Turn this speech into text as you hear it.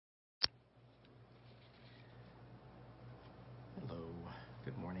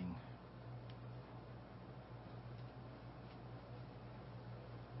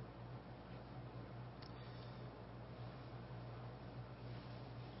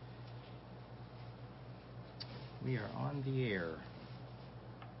We are on the air.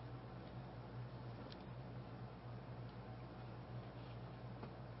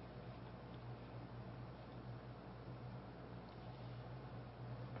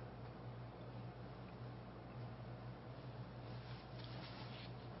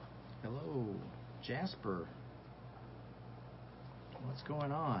 Hello, Jasper. What's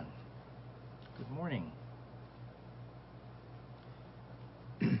going on? Good morning.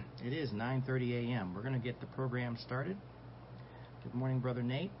 It is 9:30 a.m. We're going to get the program started. Good morning, Brother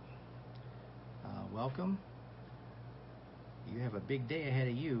Nate. Welcome. You have a big day ahead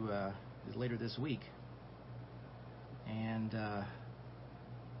of you later this week. And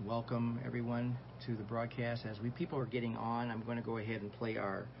welcome everyone to the broadcast. As people are getting on, I'm going to go ahead and play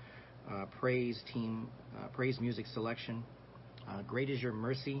our praise music selection. Great is Your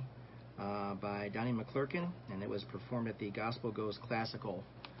Mercy by Donnie McClurkin, and it was performed at the Gospel Goes Classical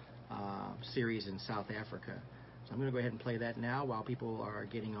series in South Africa. So I'm going to go ahead and play that now while people are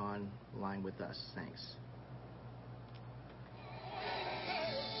getting online with us. Thanks.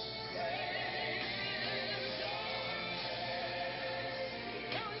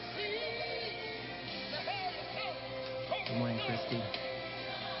 Good morning, Christy.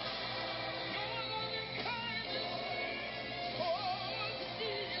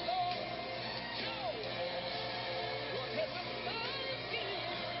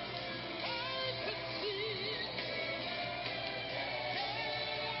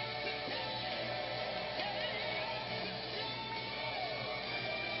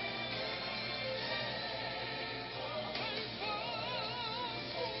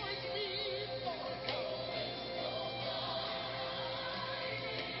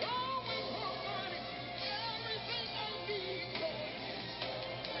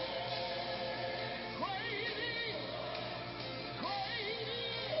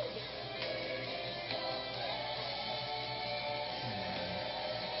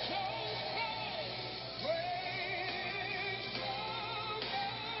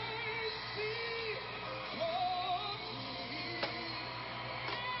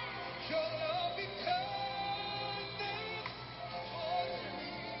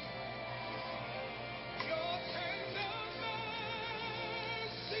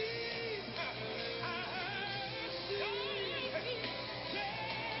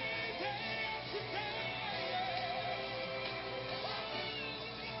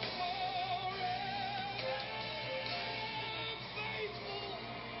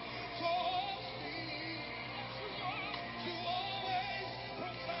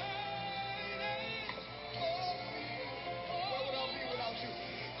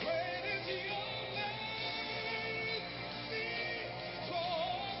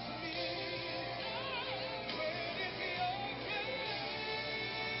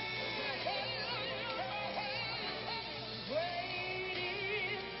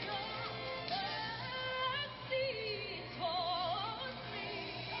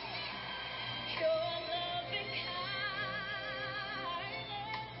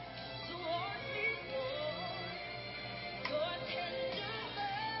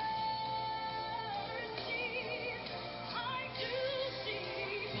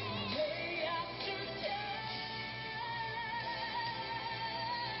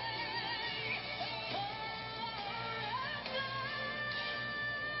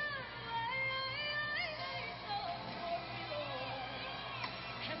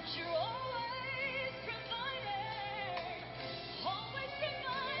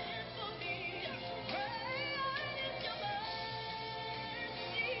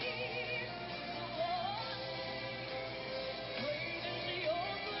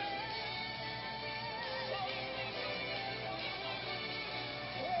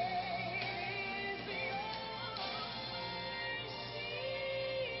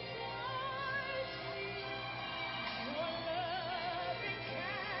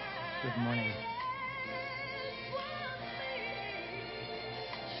 Good morning.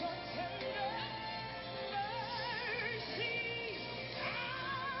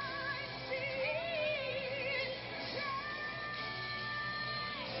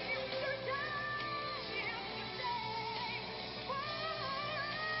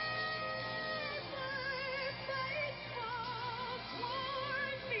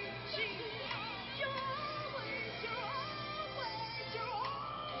 You're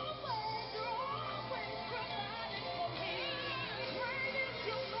always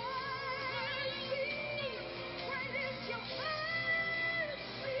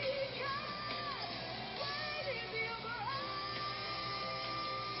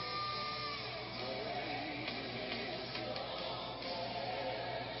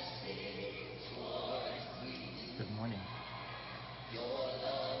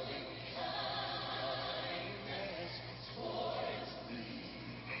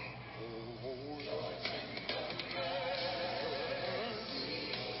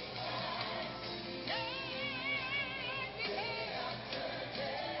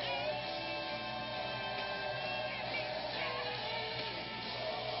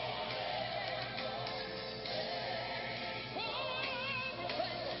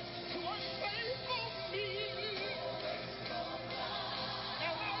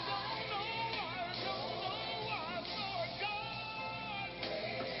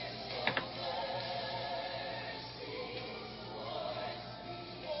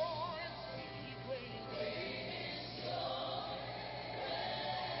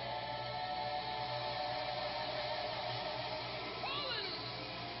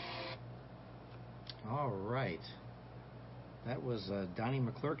right. That was Donnie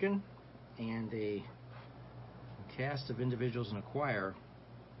McClurkin and a cast of individuals in a choir.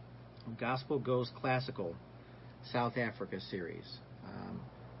 Gospel Goes Classical, South Africa series.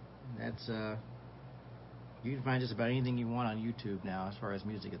 That's you can find just about anything you want on YouTube now as far as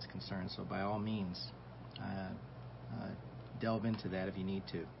music is concerned. So by all means, delve into that if you need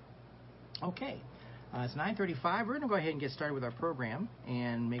to. Okay, it's 9:35. We're going to go ahead and get started with our program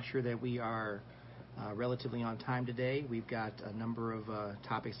and make sure that we are relatively on time today. We've got a number of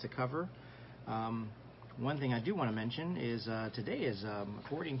topics to cover. One thing I do want to mention is today is,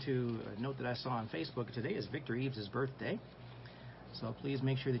 according to a note that I saw on Facebook, today is Victor Eves' birthday. So please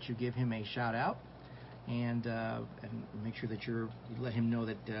make sure that you give him a shout out and make sure that you let him know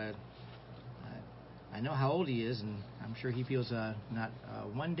that I know how old he is, and I'm sure he feels not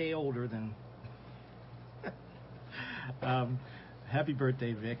one day older than. Happy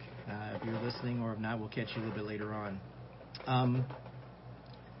birthday, Vic. If you're listening, or if not, we'll catch you a little bit later on.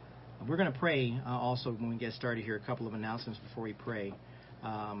 We're going to pray also when we get started here. A couple of announcements before we pray.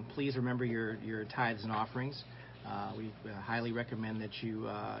 Please remember your tithes and offerings. We highly recommend that you,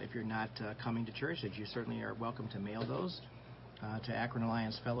 if you're not coming to church, that you certainly are welcome to mail those to Akron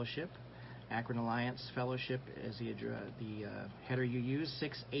Alliance Fellowship. Akron Alliance Fellowship is the header you use,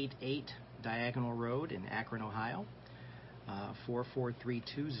 688 Diagonal Road in Akron, Ohio,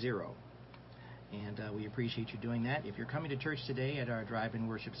 44320. And we appreciate you doing that. If you're coming to church today at our drive-in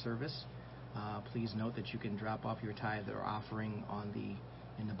worship service, please note that you can drop off your tithe or offering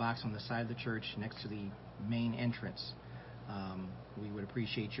in the box on the side of the church next to the main entrance. We would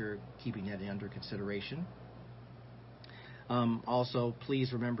appreciate your keeping that under consideration. Also,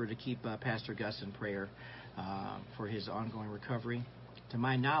 please remember to keep Pastor Gus in prayer for his ongoing recovery. To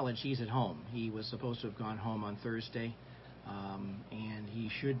my knowledge, he's at home. He was supposed to have gone home on Thursday, and he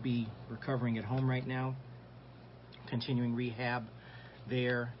should be recovering at home right now, continuing rehab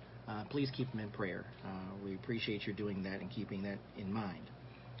there. Please keep him in prayer. We appreciate your doing that and keeping that in mind.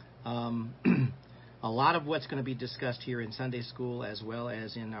 A lot of what's going to be discussed here in Sunday school, as well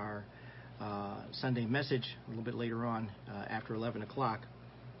as in our Sunday message a little bit later on after 11 o'clock,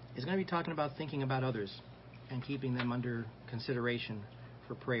 is going to be talking about thinking about others and keeping them under consideration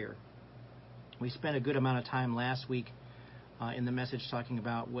for prayer. We spent a good amount of time last week in the message talking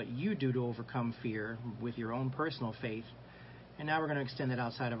about what you do to overcome fear with your own personal faith. And now we're going to extend that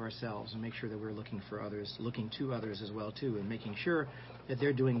outside of ourselves and make sure that we're looking to others as well too, and making sure that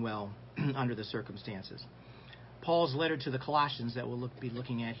they're doing well under the circumstances. Paul's letter to the Colossians that we'll be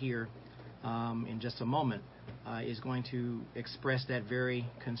looking at here in just a moment is going to express that very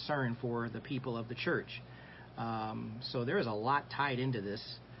concern for the people of the church. So there is a lot tied into this.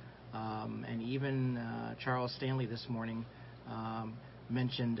 And even Charles Stanley this morning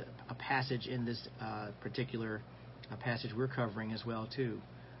mentioned a passage in this particular passage we're covering as well too,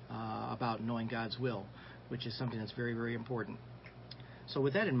 about knowing God's will, which is something that's very, very important. So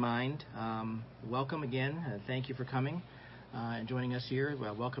with that in mind, welcome again. Thank you for coming and joining us here.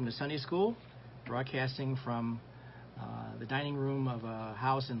 Well, welcome to Sunday School, broadcasting from the dining room of a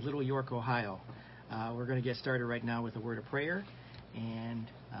house in Little York, Ohio. We're going to get started right now with a word of prayer, and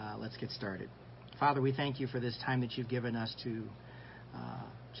let's get started. Father, we thank you for this time that you've given us to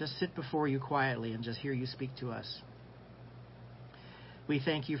just sit before you quietly and just hear you speak to us. We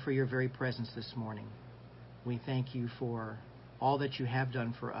thank you for your very presence this morning. We thank you for all that you have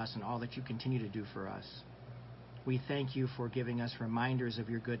done for us and all that you continue to do for us. We thank you for giving us reminders of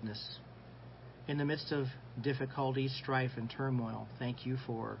your goodness. In the midst of difficulty, strife, and turmoil, thank you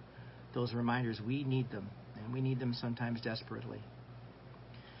for those reminders. We need them, and we need them sometimes desperately.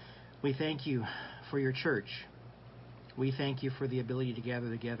 We thank you for your church. We thank you for the ability to gather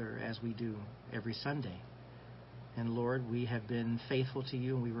together as we do every Sunday. And Lord, we have been faithful to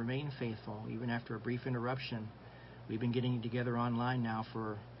you, and we remain faithful even after a brief interruption. We've been getting together online now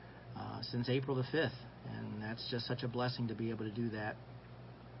for since April the 5th, and that's just such a blessing to be able to do that.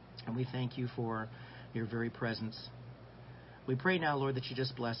 And we thank you for your very presence. We pray now, Lord, that you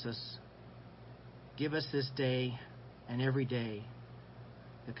just bless us. Give us this day and every day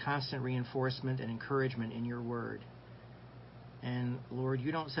the constant reinforcement and encouragement in your word. And Lord,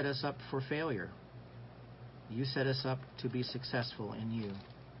 you don't set us up for failure. You set us up to be successful in you,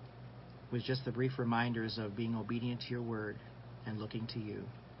 with just the brief reminders of being obedient to your word and looking to you.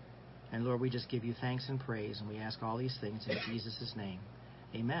 And Lord, we just give you thanks and praise, and we ask all these things in Jesus' name.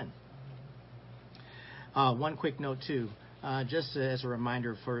 Amen. One quick note too, just as a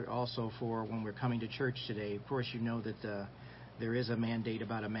reminder for when we're coming to church today. Of course, you know that there is a mandate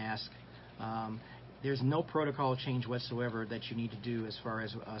about a mask. There's no protocol change whatsoever that you need to do as far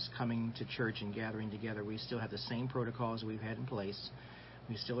as us coming to church and gathering together. We still have the same protocols we've had in place.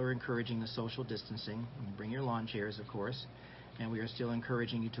 We still are encouraging the social distancing. Bring your lawn chairs, of course. And we are still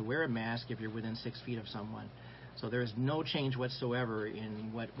encouraging you to wear a mask if you're within 6 feet of someone. So there is no change whatsoever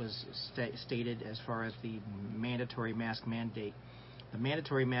in what was stated as far as the mandatory mask mandate. The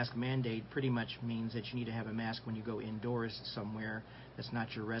mandatory mask mandate pretty much means that you need to have a mask when you go indoors somewhere that's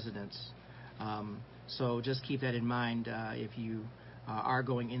not your residence. So just keep that in mind. If you are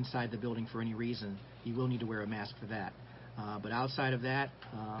going inside the building for any reason, you will need to wear a mask for that. But outside of that,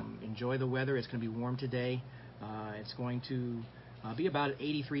 enjoy the weather. It's going to be warm today. It's going to be about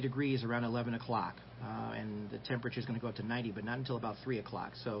 83 degrees around 11 o'clock. And the temperature is going to go up to 90, but not until about 3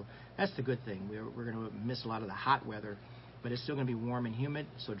 o'clock. So that's the good thing. We're going to miss a lot of the hot weather, but it's still going to be warm and humid,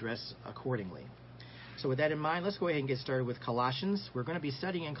 so dress accordingly. So with that in mind, let's go ahead and get started with Colossians. We're going to be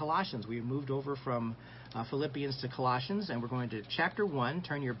studying in Colossians. We moved over from Philippians to Colossians, and we're going to chapter 1.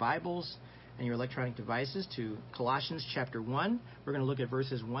 Turn your Bibles and your electronic devices to Colossians chapter 1. We're going to look at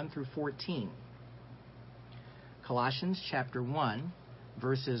verses 1 through 14. Colossians chapter 1,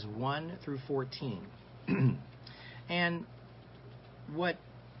 verses 1 through 14. And what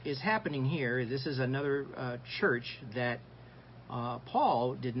is happening here, this is another church that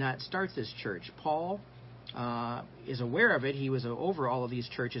Paul did not start this church. Paul is aware of it. He was over all of these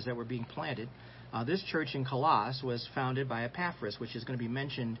churches that were being planted. This church in Colossus was founded by Epaphras, which is going to be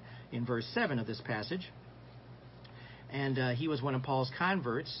mentioned in verse 7 of this passage. And he was one of Paul's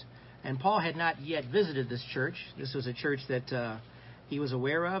converts. And Paul had not yet visited this church. This was a church that he was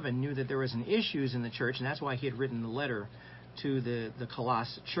aware of and knew that there was issues in the church, and that's why he had written the letter to the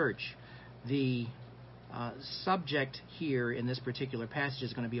Colossus church. The subject here in this particular passage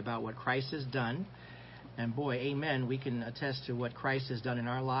is going to be about what Christ has done. And boy, amen, we can attest to what Christ has done in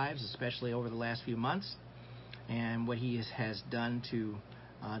our lives, especially over the last few months, and what he has done to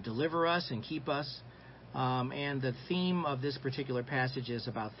deliver us and keep us. And the theme of this particular passage is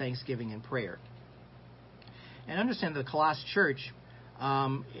about thanksgiving and prayer. And understand that the Colossus church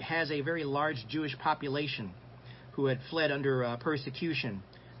has a very large Jewish population who had fled under persecution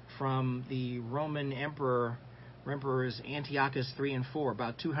from the Roman emperors Antiochus III and IV,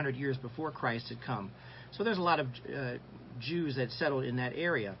 about 200 years before Christ had come. So there's a lot of Jews that settled in that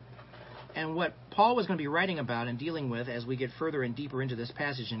area. And what Paul was going to be writing about and dealing with as we get further and deeper into this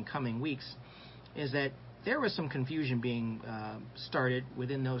passage in coming weeks is that there was some confusion being started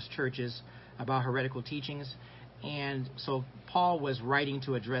within those churches about heretical teachings. And so Paul was writing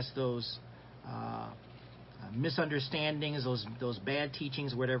to address those misunderstandings, those bad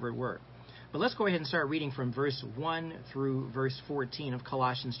teachings, whatever it were. But let's go ahead and start reading from verse 1 through verse 14 of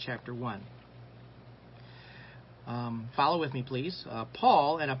Colossians chapter 1. Follow with me, please.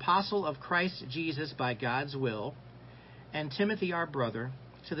 Paul, an apostle of Christ Jesus by God's will, and Timothy, our brother,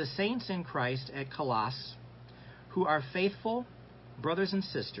 to the saints in Christ at Colossus, who are faithful brothers and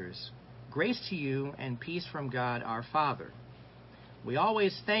sisters, grace to you and peace from God our Father. We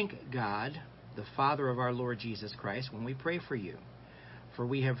always thank God, the Father of our Lord Jesus Christ, when we pray for you. For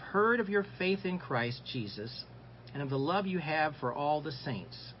we have heard of your faith in Christ Jesus and of the love you have for all the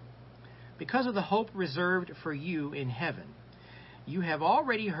saints. Because of the hope reserved for you in heaven, you have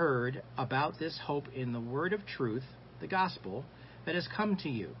already heard about this hope in the word of truth, the gospel, that has come to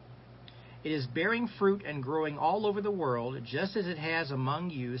you. It is bearing fruit and growing all over the world, just as it has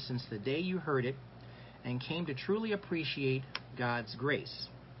among you since the day you heard it and came to truly appreciate God's grace.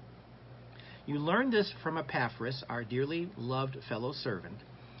 You learned this from Epaphras, our dearly loved fellow servant.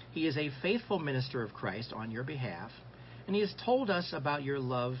 He is a faithful minister of Christ on your behalf, and he has told us about your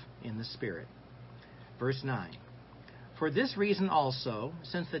love in the Spirit. Verse 9. For this reason also,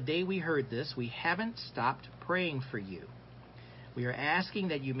 since the day we heard this, we haven't stopped praying for you. We are asking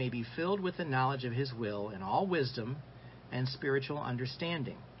that you may be filled with the knowledge of his will in all wisdom and spiritual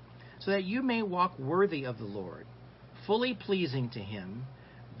understanding, so that you may walk worthy of the Lord, fully pleasing to him,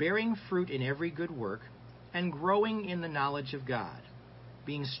 bearing fruit in every good work, and growing in the knowledge of God,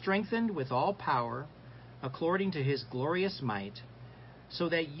 being strengthened with all power according to his glorious might, so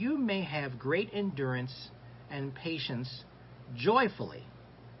that you may have great endurance and patience, joyfully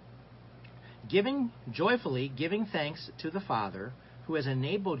giving thanks to the Father, who has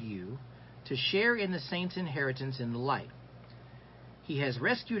enabled you to share in the saints' inheritance in the light. He has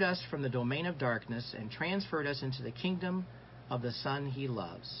rescued us from the domain of darkness and transferred us into the kingdom of the Son he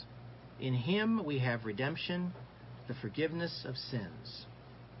loves. In him we have redemption, the forgiveness of sins.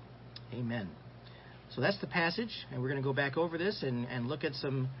 Amen. So that's the passage, and we're going to go back over this and look at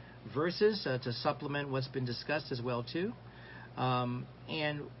some verses to supplement what's been discussed as well, too.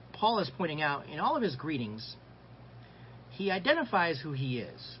 And Paul is pointing out in all of his greetings, he identifies who he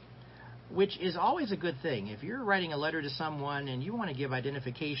is, which is always a good thing. If you're writing a letter to someone and you want to give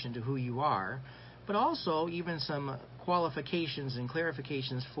identification to who you are, but also even some qualifications and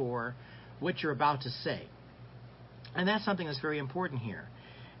clarifications for what you're about to say. And that's something that's very important here.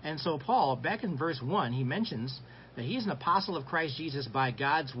 And so Paul, back in verse 1, he mentions that he's an apostle of Christ Jesus by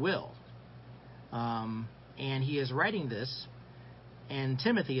God's will. And he is writing this, and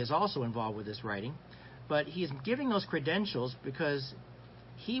Timothy is also involved with this writing, but he's giving those credentials because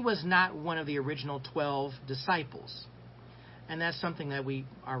he was not one of the original 12 disciples. And that's something that we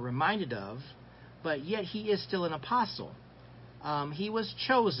are reminded of, but yet he is still an apostle. He was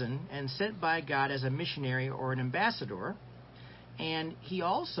chosen and sent by God as a missionary or an ambassador, and he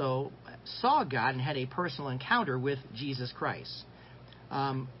also saw God and had a personal encounter with Jesus Christ.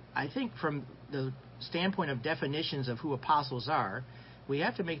 I think from the standpoint of definitions of who apostles are, we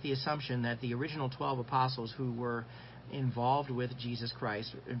have to make the assumption that the original 12 apostles who were involved with Jesus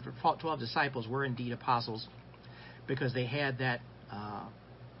Christ, 12 disciples, were indeed apostles because they had that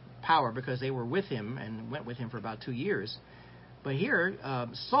power, because they were with him and went with him for about 2 years. But here,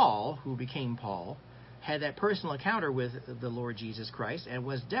 Saul, who became Paul, had that personal encounter with the Lord Jesus Christ and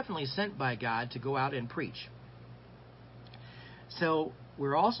was definitely sent by God to go out and preach. So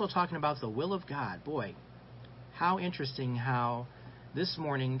we're also talking about the will of God. Boy, how interesting how this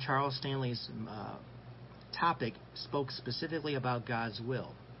morning Charles Stanley's topic spoke specifically about God's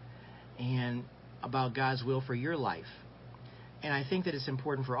will and about God's will for your life. And I think that it's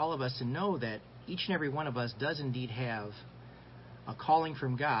important for all of us to know that each and every one of us does indeed have a calling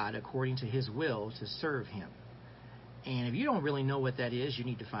from God according to his will to serve him. And if you don't really know what that is, you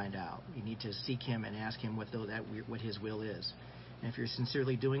need to find out. You need to seek him and ask him what his will is. And if you're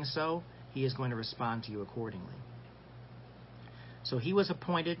sincerely doing so, he is going to respond to you accordingly. So he was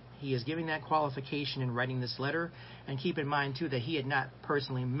appointed. He is giving that qualification in writing this letter. And keep in mind, too, that he had not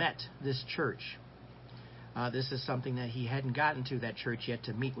personally met this church. This is something that he hadn't gotten to that church yet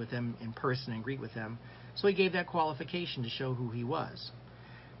to meet with them in person and greet with them. So he gave that qualification to show who he was.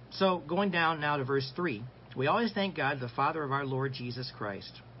 So going down now to verse 3, we always thank God, the Father of our Lord Jesus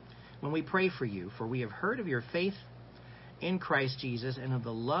Christ, when we pray for you, for we have heard of your faith in Christ Jesus and of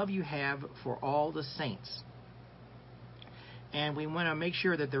the love you have for all the saints. And we want to make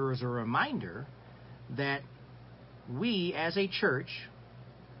sure that there is a reminder that we as a church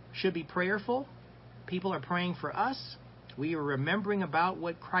should be prayerful. People are praying for us. We are remembering about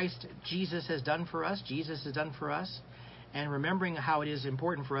what Christ Jesus has done for us. Jesus has done for us. And remembering how it is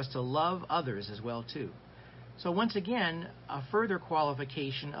important for us to love others as well, too. So once again, a further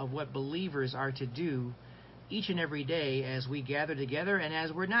qualification of what believers are to do each and every day as we gather together and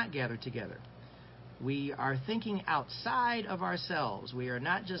as we're not gathered together. We are thinking outside of ourselves. We are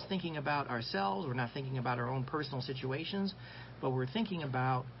not just thinking about ourselves. We're not thinking about our own personal situations, but we're thinking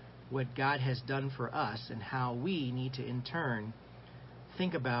about what God has done for us and how we need to, in turn,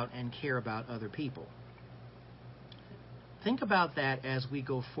 think about and care about other people. Think about that as we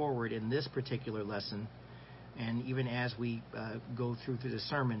go forward in this particular lesson and even as we go through the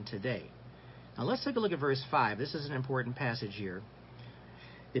sermon today. Now let's take a look at verse 5. This is an important passage here.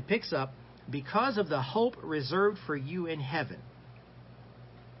 It picks up, because of the hope reserved for you in heaven.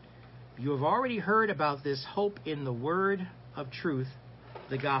 You have already heard about this hope in the word of truth,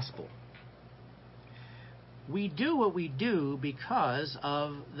 the gospel. We do what we do because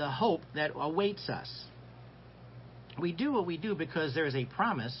of the hope that awaits us. We do what we do because there is a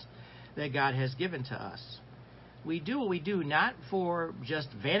promise that God has given to us. We do what we do not for just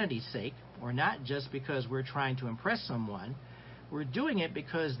vanity's sake, or not just because we're trying to impress someone. We're doing it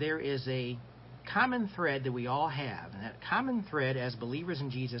because there is a common thread that we all have. And that common thread as believers in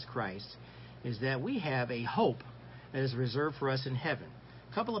Jesus Christ is that we have a hope that is reserved for us in heaven.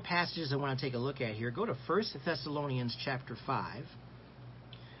 A couple of passages I want to take a look at here. Go to 1 Thessalonians chapter 5.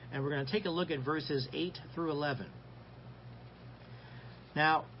 And we're going to take a look at verses 8 through 11.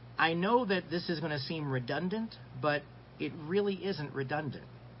 Now, I know that this is going to seem redundant, but it really isn't redundant.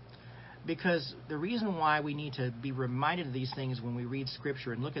 Because the reason why we need to be reminded of these things when we read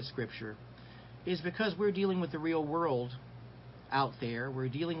Scripture and look at Scripture is because we're dealing with the real world out there. We're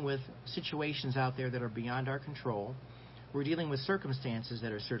dealing with situations out there that are beyond our control. We're dealing with circumstances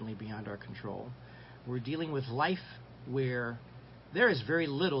that are certainly beyond our control. We're dealing with life where there is very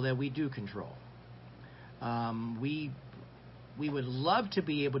little that we do control. We would love to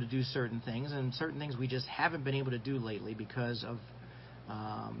be able to do certain things, and certain things we just haven't been able to do lately because of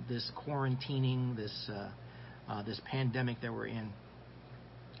this quarantining, this pandemic that we're in.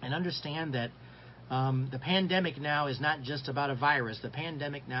 And understand that The pandemic now is not just about a virus. The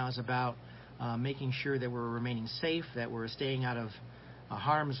pandemic now is about making sure that we're remaining safe, that we're staying out of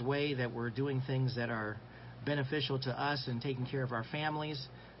harm's way, that we're doing things that are beneficial to us and taking care of our families.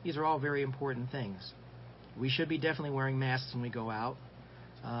 These are all very important things. We should be definitely wearing masks when we go out.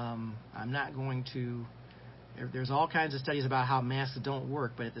 I'm not going to... There's all kinds of studies about how masks don't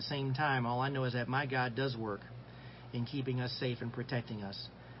work, but at the same time, all I know is that my God does work in keeping us safe and protecting us.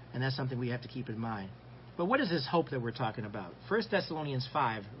 And that's something we have to keep in mind. But what is this hope that we're talking about? 1 Thessalonians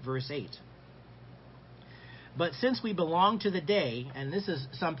 5, verse 8. But since we belong to the day, and this is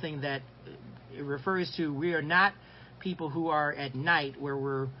something that it refers to, we are not people who are at night where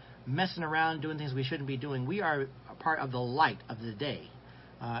we're messing around doing things we shouldn't be doing. We are a part of the light of the day,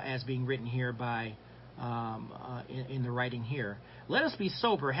 as being written here by in the writing here. Let us be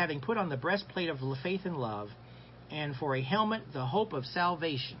sober, having put on the breastplate of faith and love, and for a helmet the hope of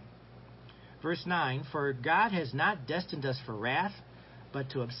salvation. Verse 9, for God has not destined us for wrath, but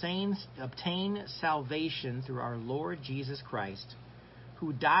to obtain salvation through our Lord Jesus Christ,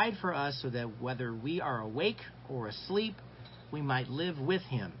 who died for us so that whether we are awake or asleep, we might live with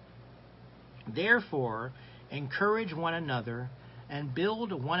him. Therefore, encourage one another and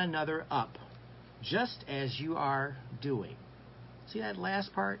build one another up, just as you are doing. See that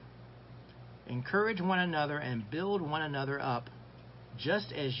last part? Encourage one another and build one another up,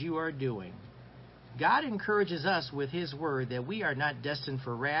 just as you are doing. God encourages us with his word that we are not destined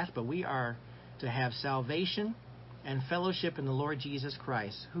for wrath, but we are to have salvation and fellowship in the Lord Jesus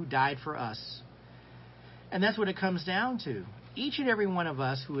Christ, who died for us. And that's what it comes down to. Each and every one of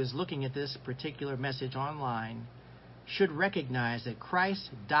us who is looking at this particular message online should recognize that Christ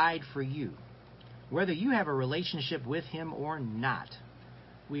died for you. Whether you have a relationship with him or not,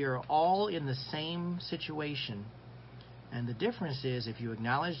 we are all in the same situation. And the difference is, if you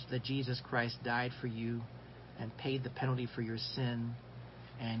acknowledge that Jesus Christ died for you and paid the penalty for your sin,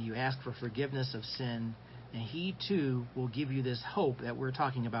 and you ask for forgiveness of sin, and he too will give you this hope that we're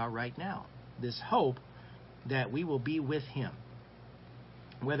talking about right now. This hope that we will be with him,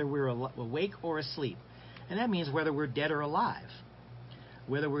 whether we're awake or asleep. And that means whether we're dead or alive.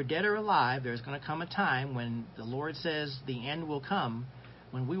 Whether we're dead or alive, there's going to come a time when the Lord says the end will come,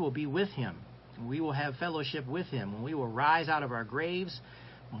 when we will be with him. We will have fellowship with him. When we will rise out of our graves,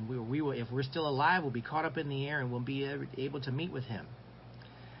 when we will, if we're still alive, we'll be caught up in the air and we'll be able to meet with him.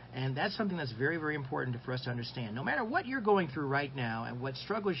 And that's something that's very, very important for us to understand. No matter what you're going through right now and what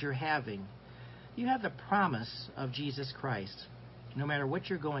struggles you're having, you have the promise of Jesus Christ. No matter what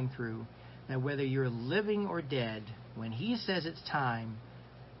you're going through, that whether you're living or dead, when he says it's time,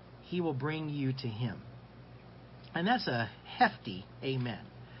 he will bring you to him. And that's a hefty amen.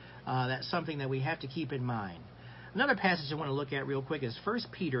 That's something that we have to keep in mind. Another passage I want to look at real quick is 1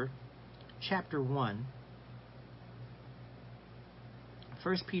 Peter chapter 1.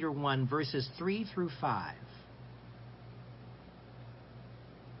 1 Peter 1, verses 3 through 5.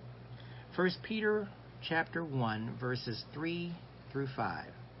 1 Peter chapter 1, verses 3 through 5.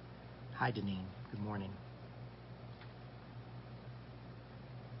 Hi, Deneen. Good morning.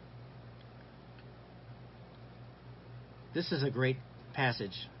 This is a great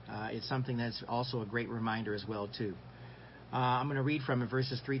passage. It's something that's also a great reminder as well, too. I'm going to read from it,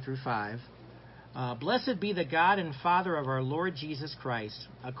 verses 3 through 5. Blessed be the God and Father of our Lord Jesus Christ.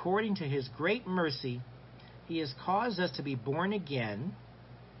 According to his great mercy, he has caused us to be born again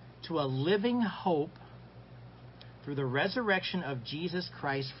to a living hope through the resurrection of Jesus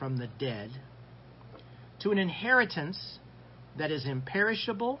Christ from the dead, to an inheritance that is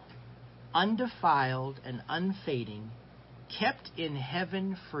imperishable, undefiled, and unfading, kept in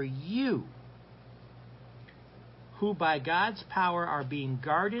heaven for you, who by God's power are being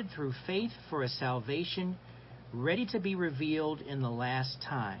guarded through faith for a salvation ready to be revealed in the last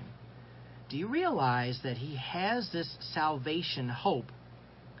time. Do you realize that he has this salvation hope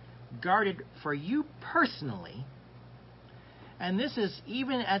guarded for you personally? And this is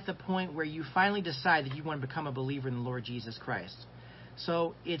even at the point where you finally decide that you want to become a believer in the Lord Jesus Christ.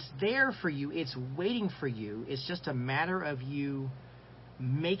 So it's there for you. It's waiting for you. It's just a matter of you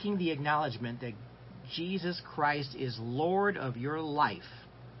making the acknowledgement that Jesus Christ is Lord of your life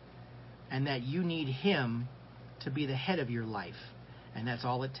and that you need him to be the head of your life. And that's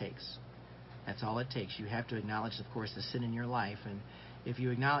all it takes. That's all it takes. You have to acknowledge, of course, the sin in your life. And if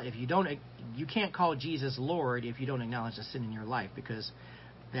you don't, you can't call Jesus Lord if you don't acknowledge the sin in your life, because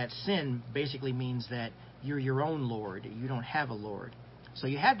that sin basically means that you're your own Lord. You don't have a Lord. So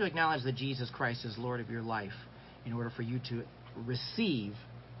you have to acknowledge that Jesus Christ is Lord of your life in order for you to receive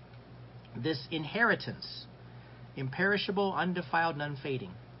this inheritance, imperishable, undefiled, and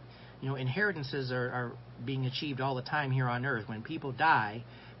unfading. inheritances are being achieved all the time here on earth. When people die,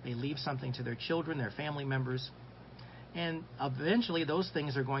 they leave something to their children, their family members, and eventually those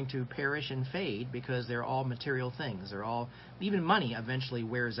things are going to perish and fade because they're all material things. Even money eventually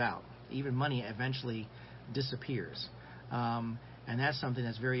wears out. Even money eventually disappears. And that's something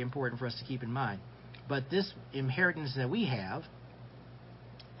that's very important for us to keep in mind. But this inheritance that we have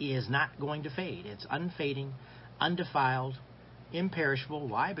is not going to fade. It's unfading, undefiled, imperishable.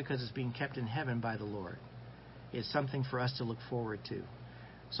 Why? Because it's being kept in heaven by the Lord. It's something for us to look forward to.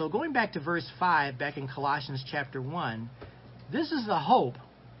 So going back to verse 5, back in Colossians chapter 1, this is the hope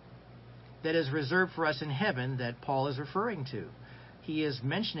that is reserved for us in heaven that Paul is referring to. He is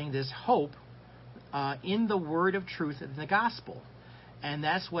mentioning this hope in the word of truth in the gospel. And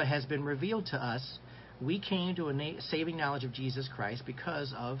that's what has been revealed to us. We came to a saving knowledge of Jesus Christ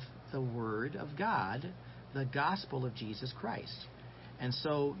because of the word of God, the gospel of Jesus Christ. And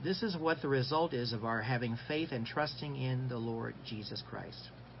so this is what the result is of our having faith and trusting in the Lord Jesus Christ.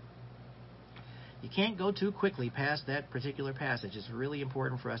 You can't go too quickly past that particular passage. It's really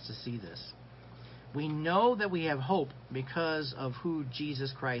important for us to see this. We know that we have hope because of who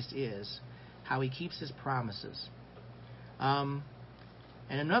Jesus Christ is, how he keeps his promises. And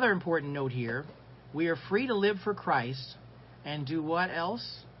another important note here, we are free to live for Christ and do what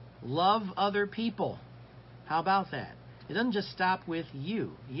else? Love other people. How about that? It doesn't just stop with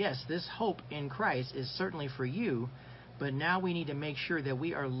you. Yes, this hope in Christ is certainly for you, but now we need to make sure that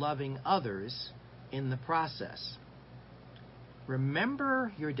we are loving others in the process.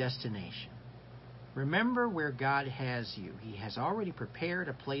 Remember your destination. Remember where God has you. He has already prepared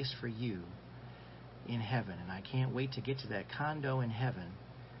a place for you in heaven, and I can't wait to get to that condo in heaven,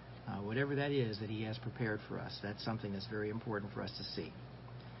 whatever that is that he has prepared for us. That's something that's very important for us to see.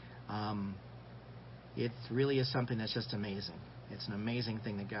 It really is something that's just amazing. It's an amazing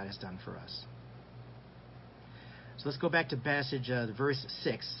thing that God has done for us. So let's go back to verse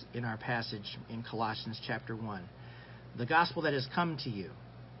 6 in our passage in Colossians chapter 1. The gospel that has come to you,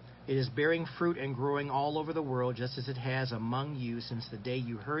 it is bearing fruit and growing all over the world, just as it has among you since the day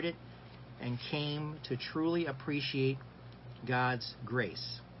you heard it and came to truly appreciate God's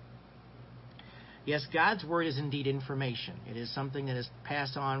grace. Yes, God's word is indeed information. It is something that is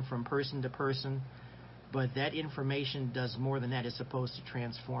passed on from person to person, but that information does more than that. It's supposed to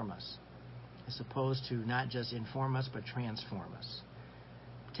transform us. It's supposed to not just inform us, but transform us.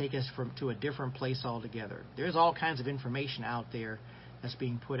 Take us to a different place altogether. There's all kinds of information out there that's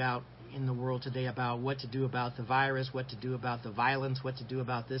being put out in the world today about what to do about the virus, what to do about the violence, what to do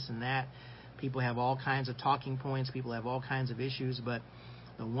about this and that. People have all kinds of talking points. People have all kinds of issues. But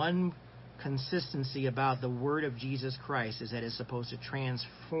the one consistency about the word of Jesus Christ is that it's supposed to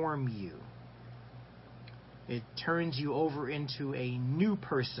transform you. It turns you over into a new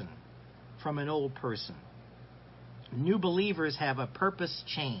person from an old person. New believers have a purpose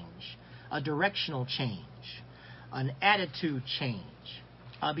change, a directional change, an attitude change,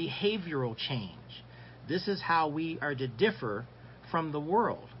 a behavioral change. This is how we are to differ from the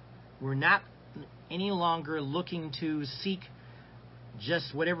world. We're not any longer looking to seek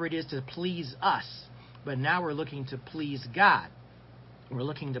just whatever it is to please us, but now we're looking to please God. We're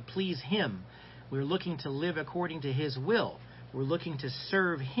looking to please him. We're looking to live according to his will. We're looking to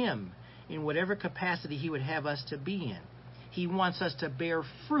serve him in whatever capacity he would have us to be in. He wants us to bear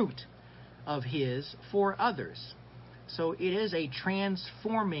fruit of his for others. So it is a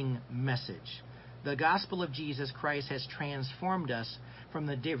transforming message. The gospel of Jesus Christ has transformed us from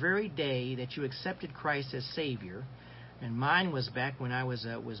the very day that you accepted Christ as Savior. And mine was back when I was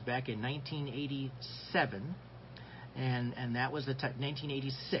back in 1987, and that was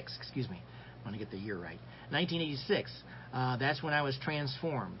 1986. Excuse me, I want to get the year right. 1986. That's when I was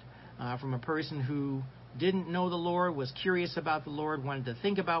transformed from a person who didn't know the Lord, was curious about the Lord, wanted to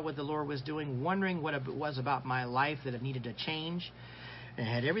think about what the Lord was doing, wondering what it was about my life that it needed to change. It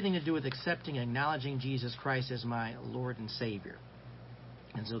had everything to do with accepting and acknowledging Jesus Christ as my Lord and Savior.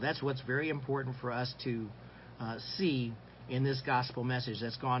 And so that's what's very important for us to see in this gospel message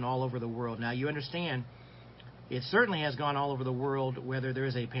that's gone all over the world. Now, you understand, it certainly has gone all over the world, whether there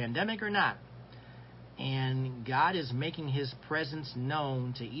is a pandemic or not. And God is making his presence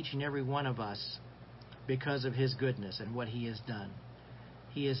known to each and every one of us because of his goodness and what he has done.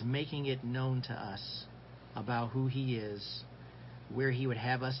 He is making it known to us about who he is, where he would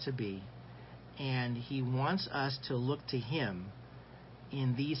have us to be, and he wants us to look to him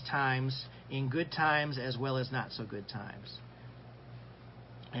in these times, in good times as well as not so good times.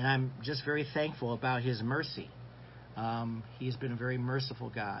 And I'm just very thankful about his mercy. He has been a very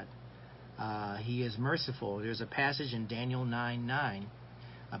merciful God. He is merciful. There's a passage in Daniel 9:9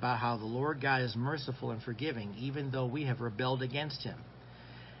 about how the Lord God is merciful and forgiving, even though we have rebelled against Him.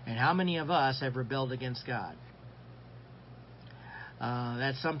 And how many of us have rebelled against God?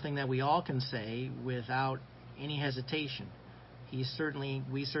 That's something that we all can say without any hesitation. We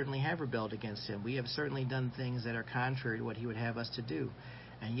certainly have rebelled against Him. We have certainly done things that are contrary to what He would have us to do.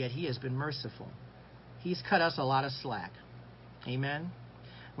 And yet He has been merciful. He's cut us a lot of slack. Amen?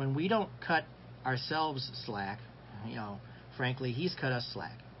 When we don't cut ourselves slack, frankly, He's cut us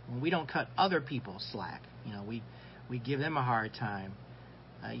slack. When we don't cut other people slack, we give them a hard time,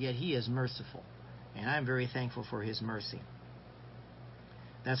 yet He is merciful. And I'm very thankful for His mercy.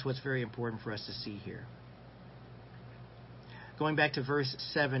 That's what's very important for us to see here. Going back to verse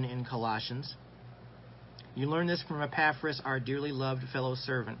 7 in Colossians, you learn this from Epaphras, our dearly loved fellow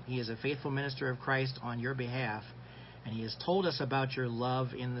servant. He is a faithful minister of Christ on your behalf, and he has told us about your love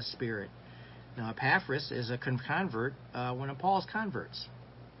in the Spirit. Now, Epaphras is a convert, one of Paul's converts.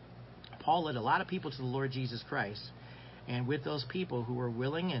 Paul led a lot of people to the Lord Jesus Christ, and with those people who were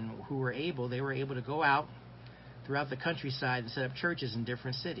willing and who were able, they were able to go out throughout the countryside and set up churches in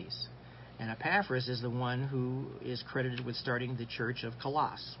different cities. And Epaphras is the one who is credited with starting the church of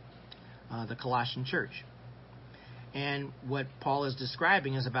Colossus, the Colossian church. And what Paul is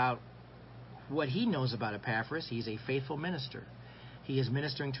describing is about what he knows about Epaphras. He's a faithful minister. He is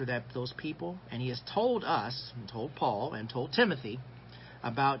ministering to those people, and he has told us, and told Paul, and told Timothy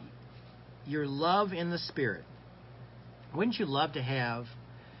about your love in the Spirit. Wouldn't you love to have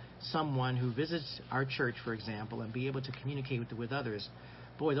someone who visits our church, for example, and be able to communicate with others?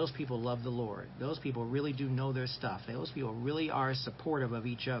 Boy, those people love the Lord. Those people really do know their stuff. Those people really are supportive of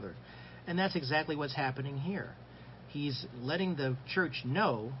each other. And that's exactly what's happening here. He's letting the church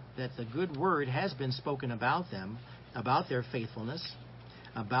know that the good word has been spoken about them, about their faithfulness,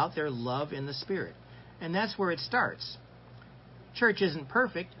 about their love in the Spirit. And that's where it starts. Church isn't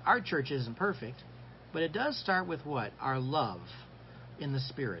perfect. Our church isn't perfect. But it does start with what? Our love in the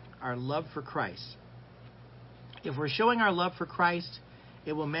Spirit. Our love for Christ. If we're showing our love for Christ,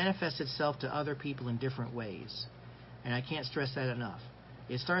 it will manifest itself to other people in different ways. And I can't stress that enough.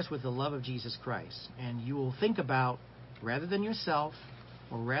 It starts with the love of Jesus Christ. And you will think about, rather than yourself,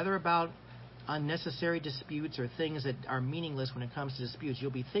 or rather about unnecessary disputes or things that are meaningless when it comes to disputes,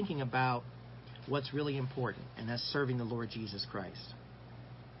 you'll be thinking about what's really important, and that's serving the Lord Jesus Christ.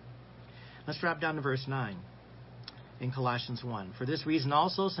 Let's drop down to verse 9 in Colossians 1. For this reason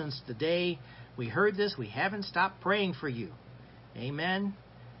also, since the day we heard this, we haven't stopped praying for you. Amen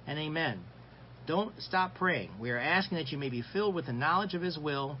and amen. Don't stop praying. We are asking that you may be filled with the knowledge of His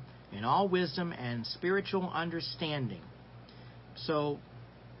will in all wisdom and spiritual understanding. So,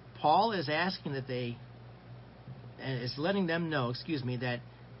 Paul is asking that is letting them know, that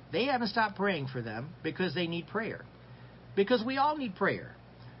they haven't stopped praying for them because they need prayer. Because we all need prayer.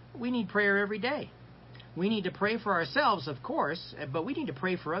 We need prayer every day. We need to pray for ourselves, of course, but we need to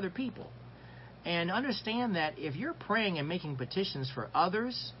pray for other people. And understand that if you're praying and making petitions for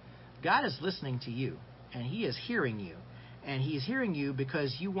others, God is listening to you, and He is hearing you. And He is hearing you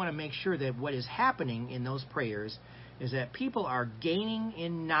because you want to make sure that what is happening in those prayers is that people are gaining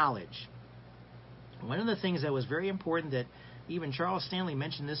in knowledge. One of the things that was very important that even Charles Stanley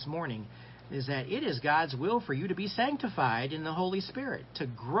mentioned this morning is that it is God's will for you to be sanctified in the Holy Spirit, to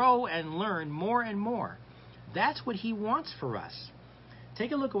grow and learn more and more. That's what He wants for us.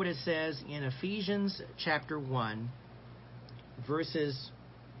 Take a look at what it says in Ephesians chapter 1, verses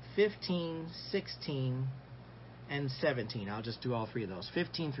 15, 16, and 17. I'll just do all three of those,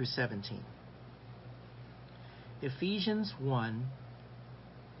 15 through 17. Ephesians 1,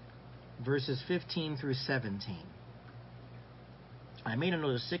 verses 15 through 17. I made a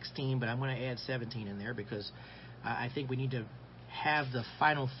note of 16, but I'm going to add 17 in there because I think we need to have the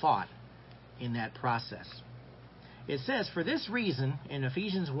final thought in that process. It says, for this reason, in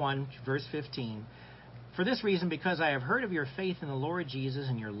Ephesians 1, verse 15, for this reason, because I have heard of your faith in the Lord Jesus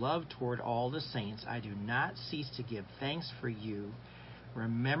and your love toward all the saints, I do not cease to give thanks for you,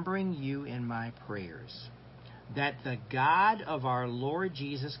 remembering you in my prayers, that the God of our Lord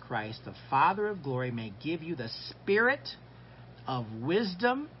Jesus Christ, the Father of glory, may give you the spirit of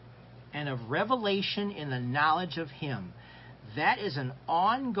wisdom and of revelation in the knowledge of Him. That is an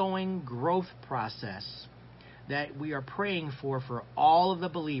ongoing growth process that we are praying for all of the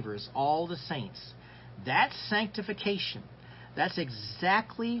believers, all the saints. That's sanctification. That's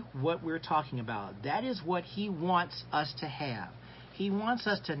exactly what we're talking about. That is what He wants us to have. He wants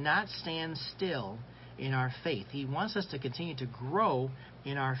us to not stand still in our faith. He wants us to continue to grow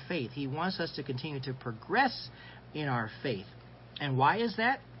in our faith. He wants us to continue to progress in our faith. And why is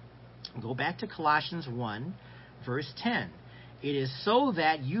that? Go back to Colossians 1, verse 10. It is so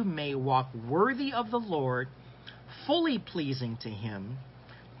that you may walk worthy of the Lord, fully pleasing to Him,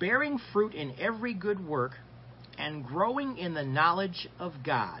 bearing fruit in every good work, and growing in the knowledge of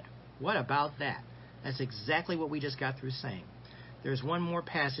God. What about that? That's exactly what we just got through saying. There's one more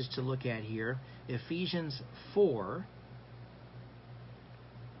passage to look at here. Ephesians 4,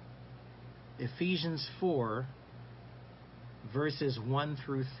 verses 1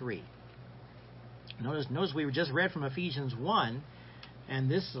 through 3. Notice we just read from Ephesians 1, and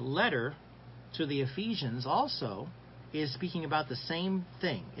this letter to the Ephesians also is speaking about the same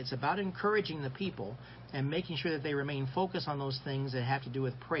thing. It's about encouraging the people and making sure that they remain focused on those things that have to do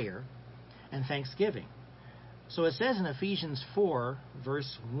with prayer and thanksgiving. So it says in Ephesians 4,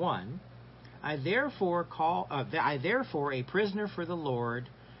 verse 1, I therefore, a prisoner for the Lord,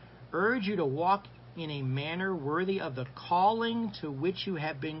 urge you to walk in a manner worthy of the calling to which you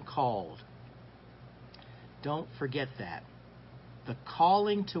have been called. Don't forget that. The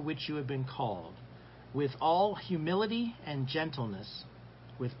calling to which you have been called, with all humility and gentleness,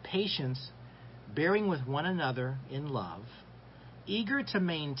 with patience, bearing with one another in love, eager to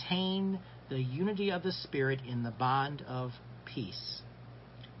maintain the unity of the Spirit in the bond of peace.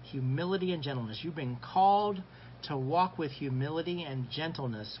 Humility and gentleness. You've been called to walk with humility and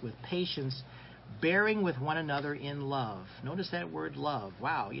gentleness, with patience, bearing with one another in love. Notice that word love.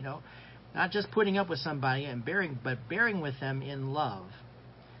 Wow, not just putting up with somebody and but bearing with them in love.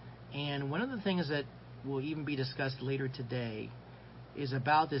 And one of the things that will even be discussed later today is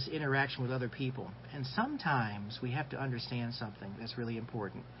about this interaction with other people. And sometimes we have to understand something that's really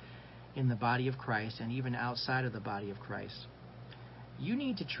important in the body of Christ and even outside of the body of Christ. You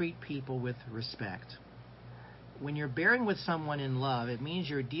need to treat people with respect. When you're bearing with someone in love, it means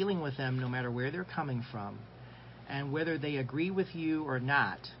you're dealing with them no matter where they're coming from. And whether they agree with you or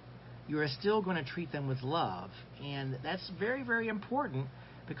not, you are still going to treat them with love. And that's very, very important,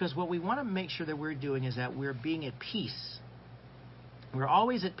 because what we want to make sure that we're doing is that we're being at peace. We're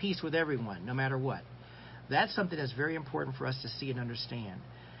always at peace with everyone, no matter what. That's something that's very important for us to see and understand.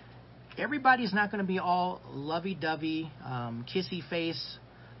 Everybody's not going to be all lovey-dovey, kissy face,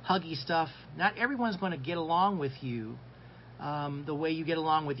 huggy stuff. Not everyone's going to get along with you the way you get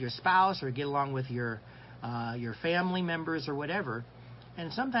along with your spouse or get along with your family members or whatever.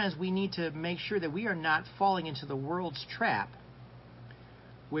 And sometimes we need to make sure that we are not falling into the world's trap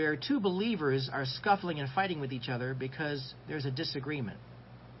where two believers are scuffling and fighting with each other because there's a disagreement.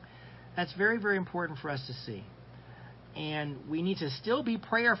 That's very, very important for us to see. And we need to still be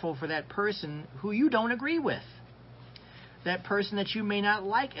prayerful for that person who you don't agree with, that person that you may not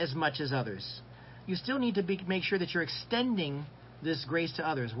like as much as others. You still need to make sure that you're extending this grace to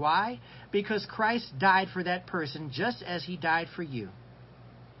others. Why? Because Christ died for that person just as He died for you.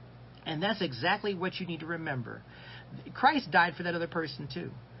 And that's exactly what you need to remember. Christ died for that other person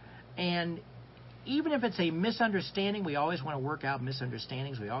too. And even if it's a misunderstanding, we always want to work out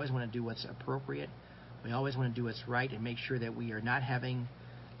misunderstandings. We always want to do what's appropriate. We always want to do what's right and make sure that we are not having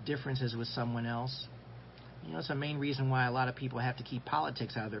differences with someone else. It's the main reason why a lot of people have to keep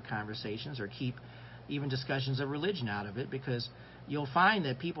politics out of their conversations or keep even discussions of religion out of it, because you'll find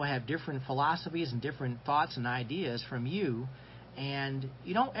that people have different philosophies and different thoughts and ideas from you, and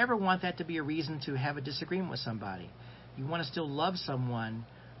you don't ever want that to be a reason to have a disagreement with somebody. You want to still love someone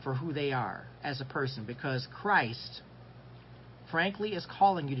for who they are as a person, because Christ, frankly, is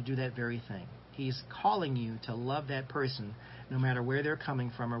calling you to do that very thing. He's calling you to love that person no matter where they're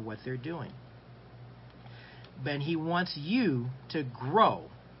coming from or what they're doing. But He wants you to grow,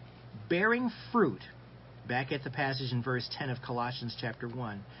 bearing fruit, back at the passage in verse 10 of Colossians chapter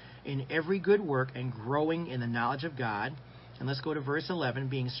 1, in every good work and growing in the knowledge of God. And let's go to verse 11,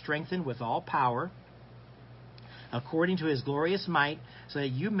 being strengthened with all power, according to His glorious might, so that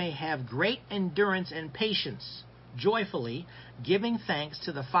you may have great endurance and patience, joyfully giving thanks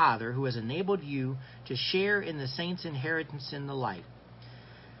to the Father who has enabled you to share in the saints' inheritance in the light.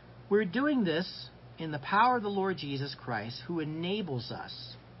 We're doing this in the power of the Lord Jesus Christ, who enables us.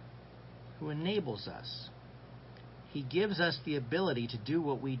 He gives us the ability to do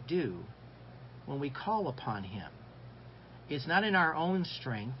what we do when we call upon Him. It's not in our own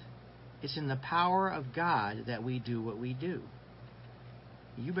strength. It's in the power of God that we do what we do.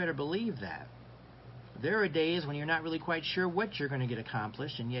 You better believe that. There are days when you're not really quite sure what you're going to get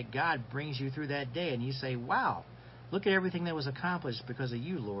accomplished, and yet God brings you through that day, and you say, wow, look at everything that was accomplished because of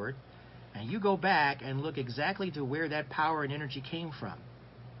you, Lord. And you go back and look exactly to where that power and energy came from.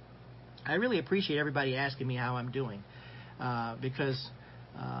 I really appreciate everybody asking me how I'm doing, because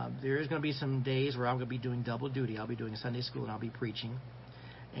there is going to be some days where I'm going to be doing double duty. I'll be doing Sunday school and I'll be preaching.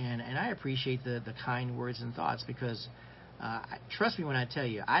 And I appreciate the kind words and thoughts, because Trust me when I tell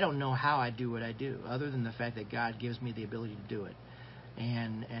you, I don't know how I do what I do, other than the fact that God gives me the ability to do it.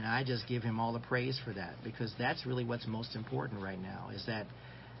 And I just give him all the praise for that, because that's really what's most important right now, is that,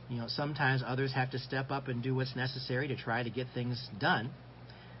 sometimes others have to step up and do what's necessary to try to get things done.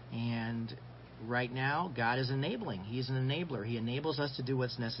 And right now, God is enabling. He's an enabler. He enables us to do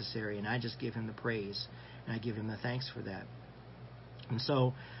what's necessary, and I just give him the praise, and I give him the thanks for that. And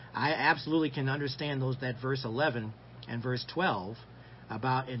so I absolutely can understand that verse 11 and verse 12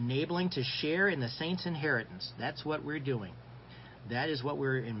 about enabling to share in the saints' inheritance. That's what we're doing. That is what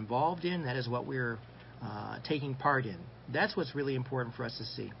we're involved in. That is what we're taking part in. That's what's really important for us to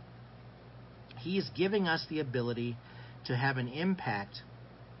see. He is giving us the ability to have an impact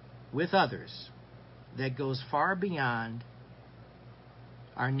with others that goes far beyond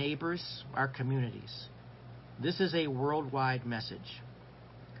our neighbors, our communities. This is a worldwide message.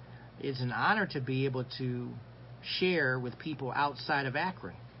 It's an honor to be able to share with people outside of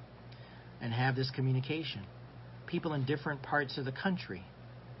Akron and have this communication. People in different parts of the country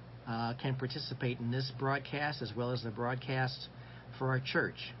can participate in this broadcast as well as the broadcast for our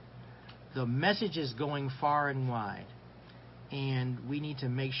church. The message is going far and wide, and we need to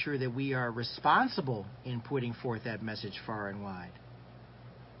make sure that we are responsible in putting forth that message far and wide.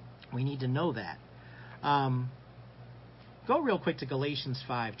 We need to know that. Go real quick to Galatians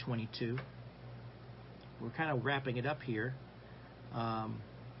 5:22. We're kind of wrapping it up here for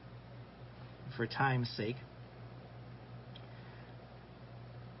time's sake.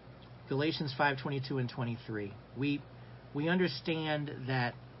 Galatians 5:22 and 23. We understand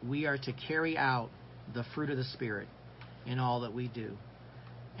that we are to carry out the fruit of the Spirit in all that we do.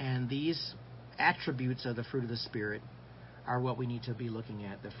 And these attributes of the fruit of the Spirit are what we need to be looking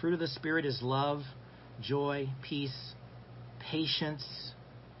at. The fruit of the Spirit is love, joy, peace, patience.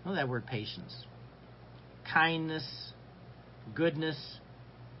 Know that word, patience. Kindness, goodness,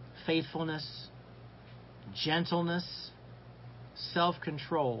 faithfulness, gentleness,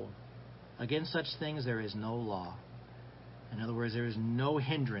 self-control. Against such things there is no law. In other words, there is no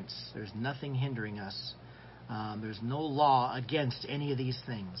hindrance. There's nothing hindering us. There's no law against any of these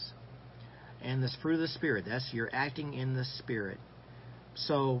things. And this fruit of the Spirit, that's you're acting in the Spirit.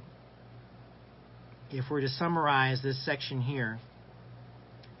 So, if we're to summarize this section here,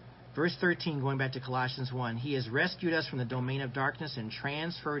 verse 13, going back to Colossians 1, He has rescued us from the domain of darkness and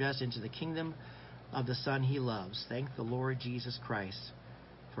transferred us into the kingdom of the Son He loves. Thank the Lord Jesus Christ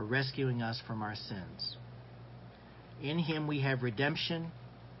for rescuing us from our sins. In Him we have redemption,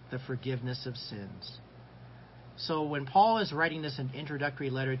 the forgiveness of sins. So when Paul is writing this introductory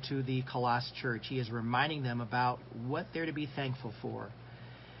letter to the Colossus church, he is reminding them about what they're to be thankful for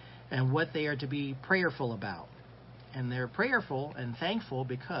and what they are to be prayerful about. And they're prayerful and thankful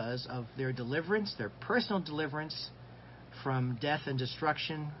because of their deliverance, their personal deliverance from death and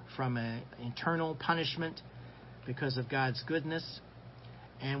destruction, from an eternal punishment because of God's goodness.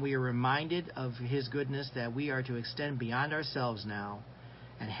 And we are reminded of His goodness that we are to extend beyond ourselves now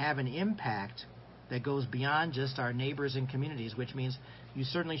and have an impact that goes beyond just our neighbors and communities, which means you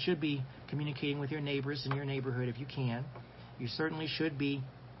certainly should be communicating with your neighbors in your neighborhood if you can. You certainly should be,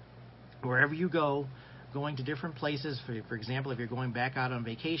 wherever you go, going to different places. For example, if you're going back out on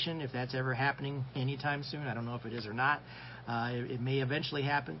vacation, if that's ever happening anytime soon, I don't know if it is or not. It may eventually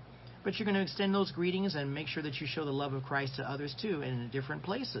happen. But you're going to extend those greetings and make sure that you show the love of Christ to others too, and in different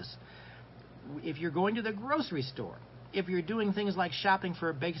places. If you're going to the grocery store, if you're doing things like shopping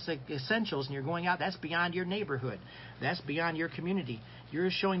for basic essentials and you're going out, that's beyond your neighborhood. That's beyond your community.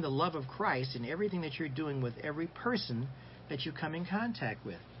 You're showing the love of Christ in everything that you're doing with every person that you come in contact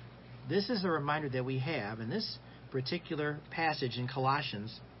with. This is a reminder that we have in this particular passage in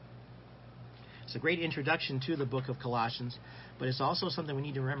Colossians. It's a great introduction to the book of Colossians, but it's also something we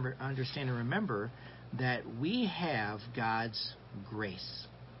need to understand and remember, that we have God's grace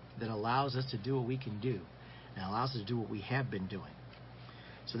that allows us to do what we can do and allows us to do what we have been doing.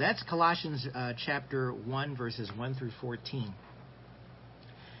 So that's Colossians chapter 1, verses 1 through 14.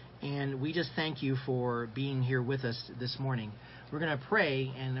 And we just thank you for being here with us this morning. We're going to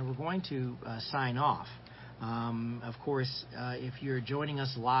pray, and then we're going to sign off. Of course, if you're joining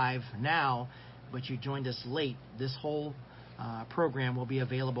us live now, but you joined us late, this whole program will be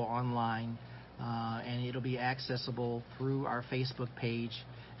available online, and it'll be accessible through our Facebook page,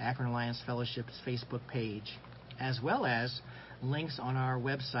 Akron Alliance Fellowship's Facebook page, as well as links on our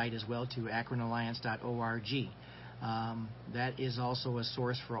website as well to akronalliance.org. That is also a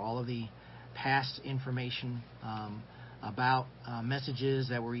source for all of the past information about messages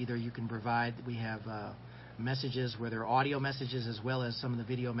that were either you can provide. We have messages where they're audio messages as well as some of the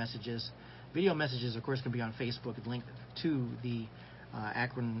video messages. Video messages, of course, can be on Facebook, linked to the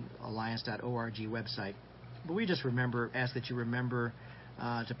AkronAlliance.org website. But we just ask that you remember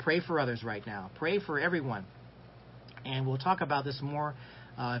to pray for others right now. Pray for everyone. And we'll talk about this more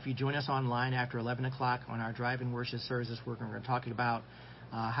if you join us online after 11 o'clock on our drive-in worship services. We're going to talk about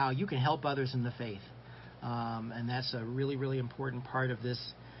how you can help others in the faith. And that's a really, really important part of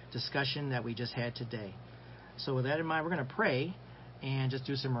this discussion that we just had today. So with that in mind, we're going to pray and just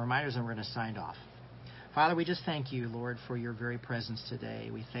do some reminders, and we're going to sign off. Father, we just thank you, Lord, for your very presence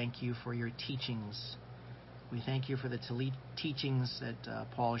today. We thank you for your teachings. We thank you for the teachings that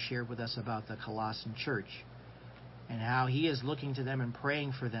Paul shared with us about the Colossian church and how he is looking to them and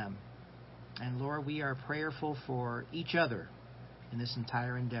praying for them. And Lord, we are prayerful for each other in this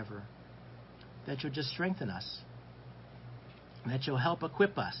entire endeavor, that you'll just strengthen us, that you'll help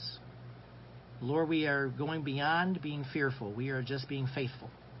equip us. Lord, we are going beyond being fearful. We are just being faithful.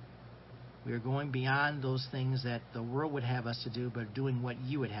 We are going beyond those things that the world would have us to do, but doing what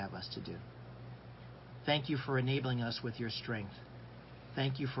you would have us to do. Thank you for enabling us with your strength.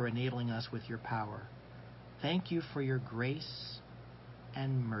 Thank you for enabling us with your power. Thank you for your grace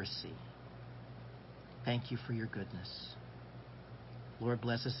and mercy. Thank you for your goodness. Lord,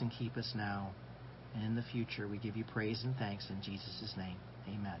 bless us and keep us now and in the future. We give you praise and thanks in Jesus' name.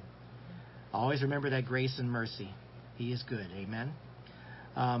 Amen. Always remember that grace and mercy. He is good. Amen.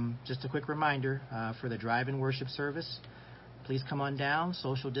 Just a quick reminder for the drive-in worship service. Please come on down.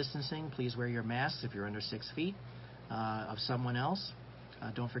 Social distancing. Please wear your masks if you're under 6 feet of someone else.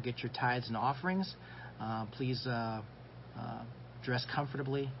 Don't forget your tithes and offerings. Please dress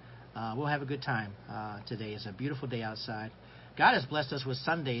comfortably. We'll have a good time today. It's a beautiful day outside. God has blessed us with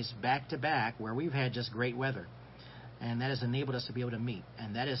Sundays back-to-back where we've had just great weather. And that has enabled us to be able to meet.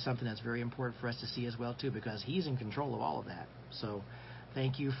 And that is something that's very important for us to see as well, too, because he's in control of all of that. So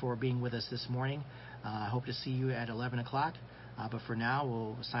thank you for being with us this morning. I hope to see you at 11 o'clock. But for now,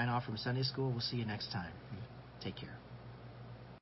 we'll sign off from Sunday School. We'll see you next time. Take care.